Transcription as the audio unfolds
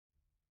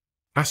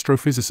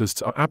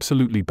Astrophysicists are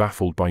absolutely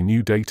baffled by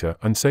new data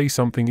and say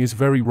something is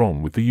very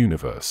wrong with the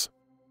universe.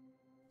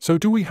 So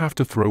do we have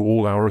to throw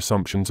all our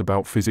assumptions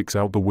about physics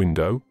out the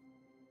window?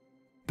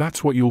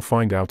 That's what you'll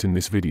find out in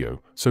this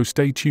video, so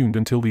stay tuned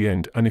until the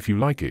end, and if you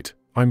like it,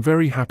 I'm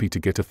very happy to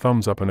get a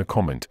thumbs up and a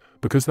comment,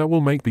 because that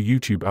will make the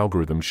YouTube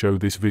algorithm show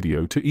this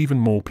video to even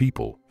more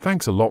people.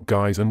 Thanks a lot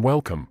guys and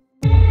welcome.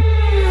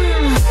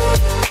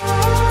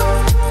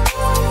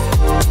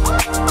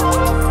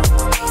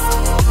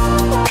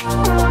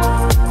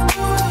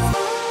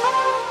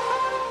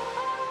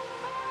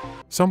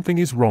 Something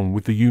is wrong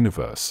with the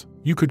universe.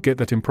 You could get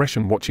that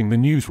impression watching the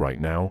news right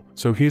now,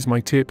 so here's my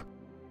tip.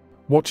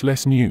 Watch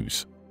less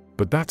news.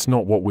 But that's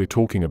not what we're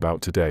talking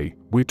about today,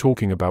 we're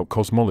talking about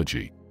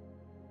cosmology.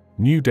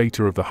 New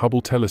data of the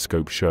Hubble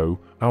telescope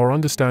show our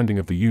understanding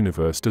of the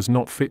universe does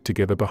not fit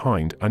together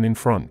behind and in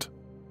front.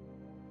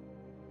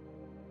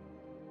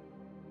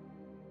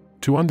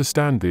 To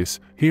understand this,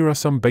 here are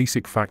some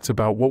basic facts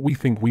about what we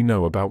think we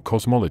know about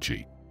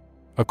cosmology.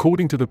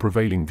 According to the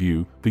prevailing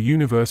view, the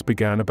universe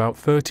began about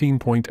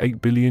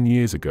 13.8 billion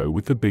years ago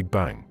with the Big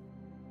Bang.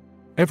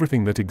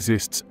 Everything that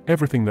exists,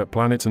 everything that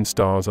planets and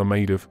stars are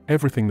made of,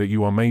 everything that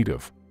you are made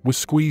of, was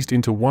squeezed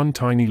into one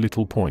tiny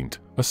little point,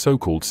 a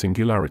so-called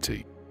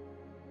singularity.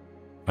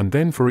 And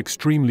then for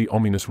extremely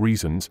ominous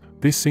reasons,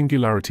 this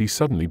singularity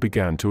suddenly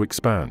began to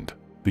expand.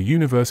 The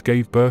universe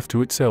gave birth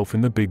to itself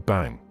in the Big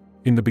Bang.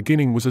 In the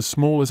beginning was as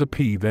small as a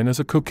pea, then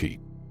as a cookie.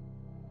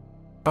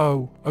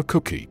 Oh, a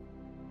cookie.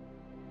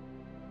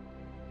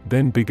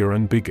 Then bigger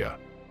and bigger.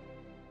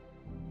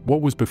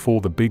 What was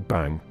before the Big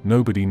Bang,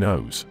 nobody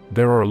knows.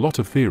 There are a lot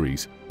of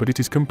theories, but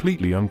it is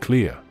completely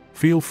unclear.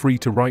 Feel free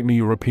to write me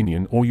your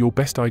opinion or your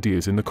best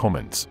ideas in the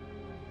comments.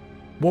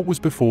 What was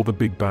before the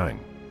Big Bang?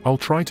 I'll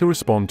try to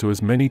respond to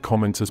as many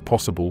comments as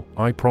possible,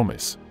 I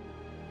promise.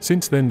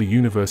 Since then the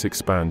universe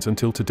expands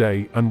until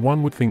today, and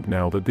one would think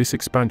now that this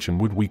expansion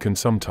would weaken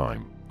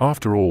sometime.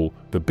 After all,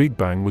 the Big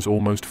Bang was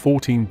almost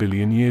 14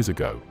 billion years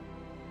ago.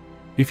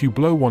 If you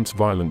blow once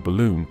violent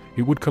balloon,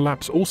 it would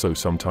collapse also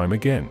sometime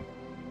again.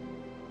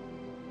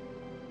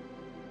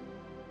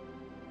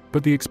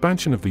 But the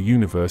expansion of the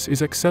universe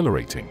is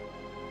accelerating.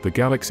 The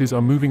galaxies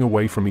are moving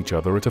away from each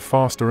other at a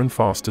faster and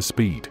faster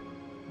speed.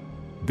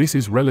 This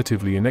is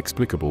relatively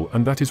inexplicable,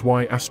 and that is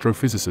why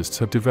astrophysicists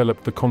have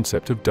developed the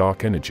concept of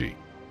dark energy.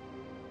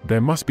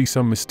 There must be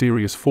some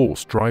mysterious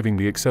force driving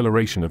the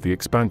acceleration of the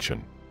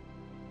expansion.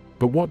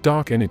 But what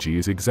dark energy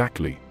is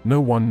exactly, no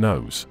one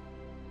knows.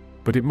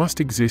 But it must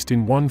exist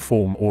in one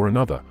form or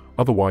another,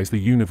 otherwise the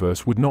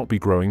universe would not be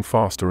growing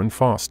faster and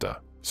faster.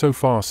 So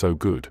far so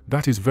good.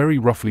 That is very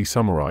roughly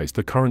summarized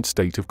the current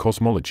state of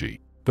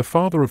cosmology. The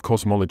father of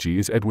cosmology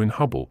is Edwin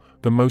Hubble,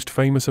 the most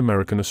famous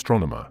American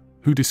astronomer,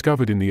 who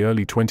discovered in the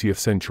early 20th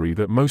century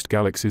that most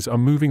galaxies are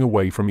moving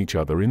away from each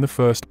other in the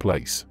first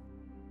place.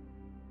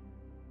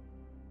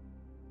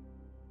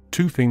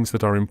 Two things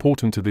that are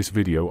important to this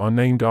video are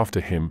named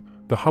after him,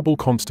 the Hubble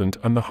Constant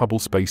and the Hubble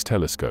Space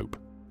Telescope.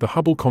 The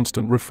Hubble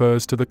Constant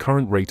refers to the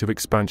current rate of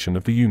expansion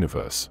of the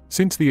universe.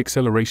 Since the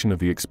acceleration of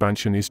the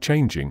expansion is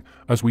changing,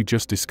 as we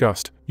just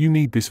discussed, you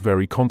need this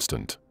very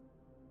constant.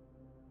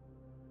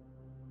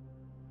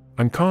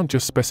 And can't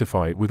just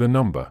specify it with a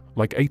number,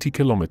 like 80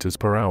 kilometers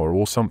per hour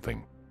or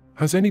something.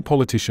 Has any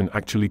politician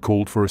actually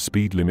called for a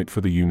speed limit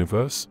for the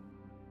universe?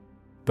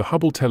 The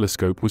Hubble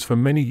telescope was for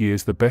many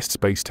years the best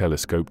space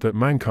telescope that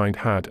mankind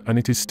had, and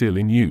it is still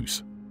in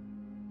use.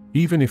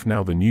 Even if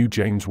now the new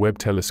James Webb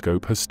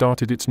telescope has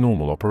started its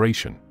normal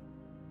operation.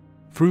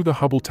 Through the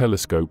Hubble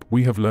telescope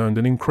we have learned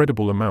an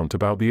incredible amount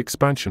about the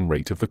expansion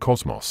rate of the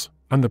cosmos,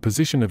 and the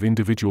position of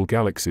individual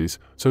galaxies,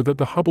 so that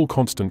the Hubble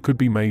constant could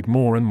be made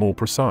more and more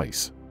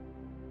precise.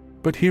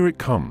 But here it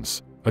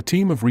comes. A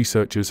team of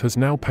researchers has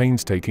now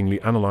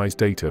painstakingly analyzed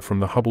data from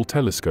the Hubble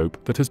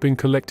telescope that has been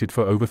collected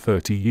for over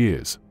 30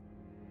 years.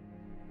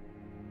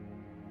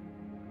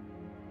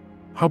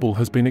 Hubble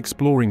has been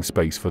exploring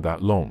space for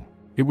that long.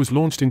 It was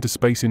launched into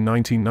space in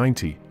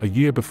 1990, a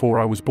year before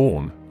I was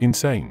born.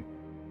 Insane.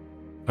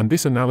 And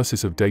this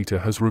analysis of data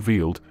has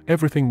revealed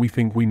everything we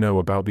think we know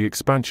about the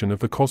expansion of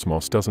the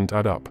cosmos doesn't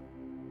add up.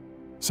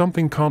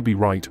 Something can't be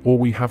right, or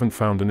we haven't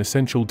found an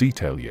essential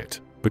detail yet,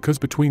 because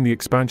between the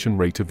expansion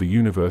rate of the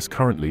universe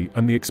currently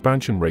and the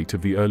expansion rate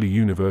of the early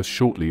universe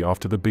shortly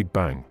after the Big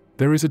Bang,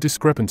 there is a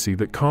discrepancy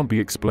that can't be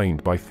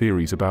explained by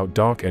theories about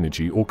dark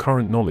energy or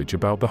current knowledge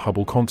about the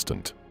Hubble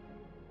constant.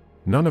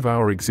 None of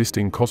our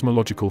existing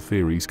cosmological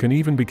theories can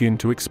even begin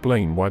to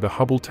explain why the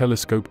Hubble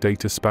telescope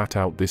data spat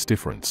out this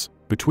difference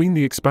between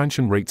the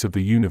expansion rates of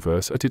the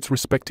universe at its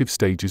respective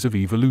stages of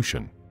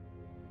evolution.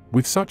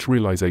 With such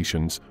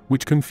realizations,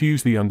 which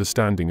confuse the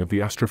understanding of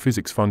the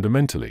astrophysics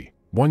fundamentally,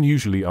 one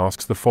usually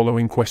asks the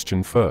following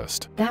question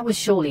first. That was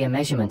surely a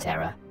measurement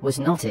error, was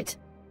not it?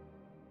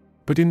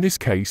 But in this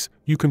case,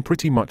 you can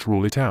pretty much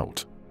rule it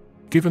out.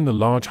 Given the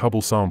large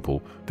Hubble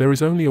sample, there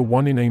is only a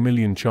 1 in a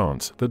million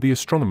chance that the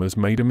astronomers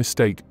made a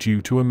mistake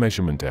due to a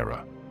measurement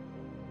error.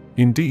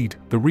 Indeed,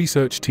 the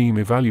research team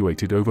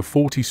evaluated over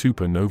 40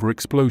 supernova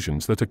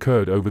explosions that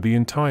occurred over the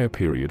entire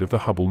period of the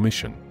Hubble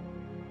mission.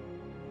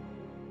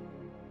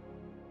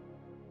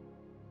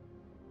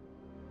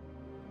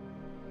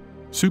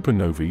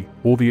 Supernovae,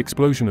 or the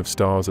explosion of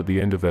stars at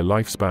the end of their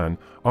lifespan,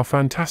 are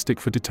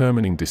fantastic for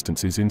determining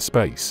distances in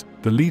space.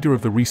 The leader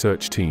of the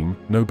research team,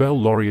 Nobel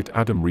laureate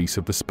Adam Rees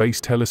of the Space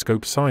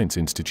Telescope Science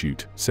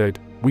Institute, said,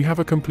 "We have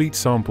a complete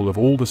sample of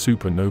all the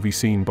supernovae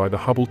seen by the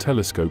Hubble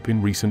telescope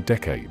in recent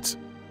decades.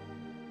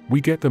 We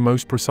get the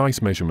most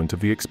precise measurement of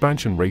the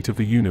expansion rate of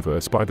the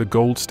universe by the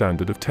gold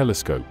standard of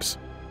telescopes."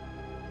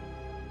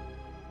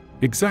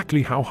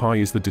 Exactly how high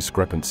is the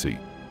discrepancy?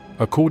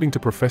 According to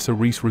Professor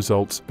Rees'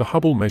 results, the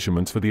Hubble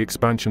measurements for the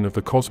expansion of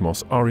the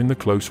cosmos are in the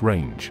close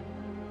range,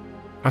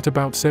 at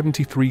about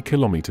 73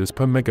 kilometers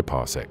per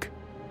megaparsec.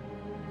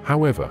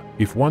 However,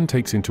 if one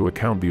takes into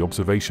account the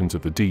observations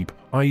of the deep,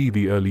 i.e.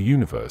 the early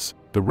universe,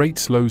 the rate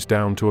slows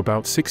down to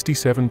about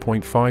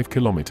 67.5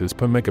 kilometers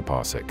per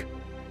megaparsec.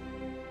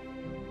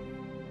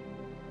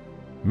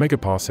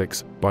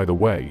 Megaparsecs, by the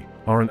way,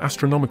 are an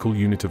astronomical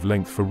unit of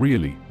length for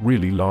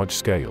really large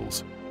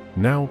scales.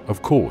 Now,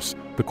 of course,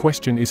 the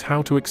question is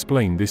how to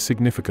explain this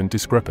significant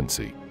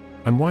discrepancy,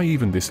 and why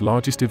even this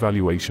largest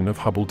evaluation of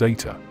Hubble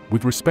data,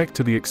 with respect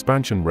to the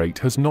expansion rate,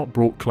 has not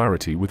brought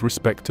clarity with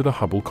respect to the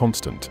Hubble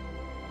constant.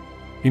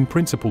 In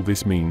principle,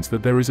 this means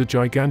that there is a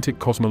gigantic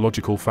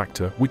cosmological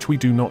factor which we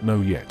do not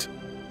know yet.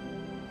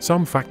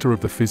 Some factor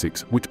of the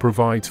physics which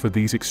provides for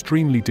these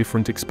extremely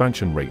different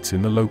expansion rates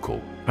in the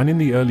local, and in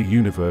the early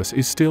universe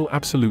is still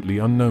absolutely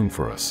unknown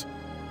for us.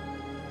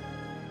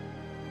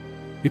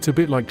 It's a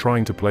bit like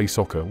trying to play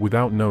soccer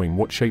without knowing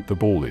what shape the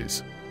ball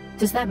is.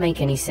 Does that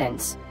make any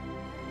sense?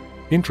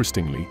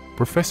 Interestingly,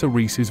 Professor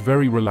Rees is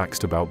very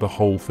relaxed about the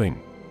whole thing.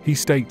 He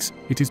states,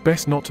 "It is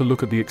best not to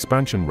look at the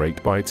expansion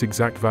rate by its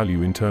exact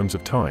value in terms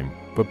of time,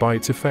 but by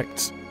its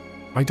effects.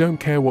 I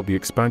don't care what the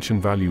expansion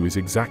value is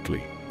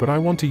exactly, but I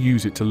want to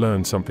use it to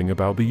learn something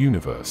about the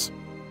universe."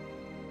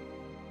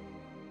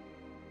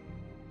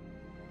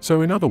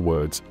 So in other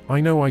words, I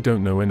know I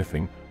don't know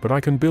anything, but I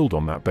can build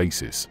on that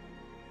basis.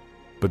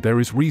 But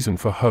there is reason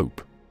for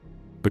hope,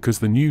 because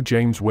the new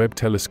James Webb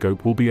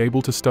Telescope will be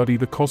able to study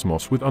the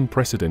cosmos with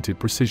unprecedented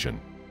precision.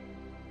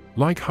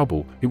 Like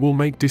Hubble, it will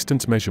make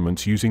distance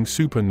measurements using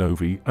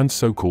supernovae and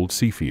so-called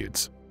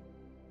Cepheids.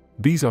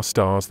 These are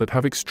stars that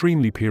have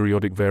extremely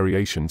periodic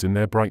variations in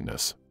their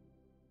brightness.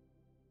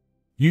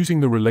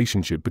 Using the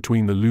relationship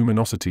between the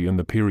luminosity and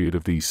the period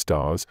of these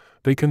stars,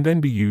 they can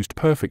then be used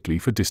perfectly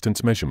for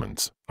distance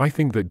measurements. I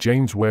think that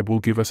James Webb will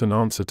give us an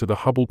answer to the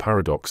Hubble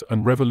paradox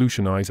and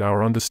revolutionize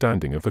our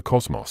understanding of the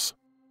cosmos.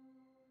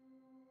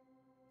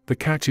 The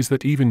catch is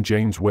that even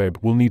James Webb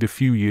will need a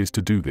few years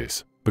to do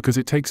this, because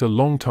it takes a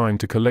long time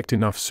to collect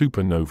enough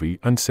supernovae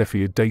and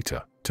Cepheid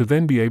data, to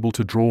then be able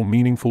to draw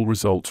meaningful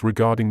results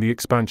regarding the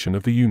expansion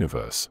of the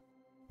universe.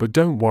 But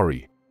don't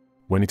worry.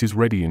 When it is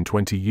ready in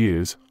 20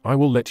 years, I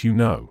will let you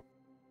know.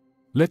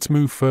 Let's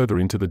move further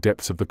into the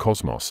depths of the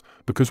cosmos,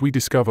 because we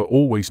discover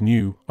always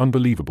new,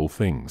 unbelievable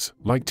things,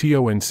 like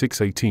TON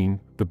 618,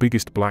 the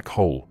biggest black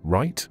hole,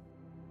 right?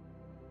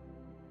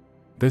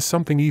 There's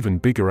something even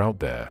bigger out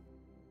there.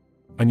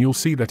 And you'll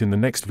see that in the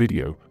next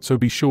video, so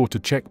be sure to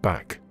check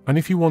back. And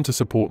if you want to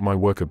support my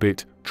work a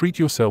bit, treat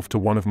yourself to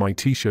one of my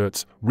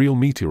t-shirts, real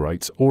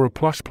meteorites, or a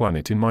plush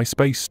planet in my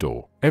space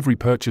store. Every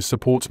purchase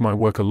supports my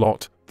work a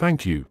lot.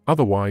 Thank you.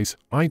 Otherwise,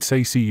 I'd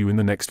say see you in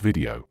the next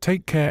video.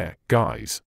 Take care, guys.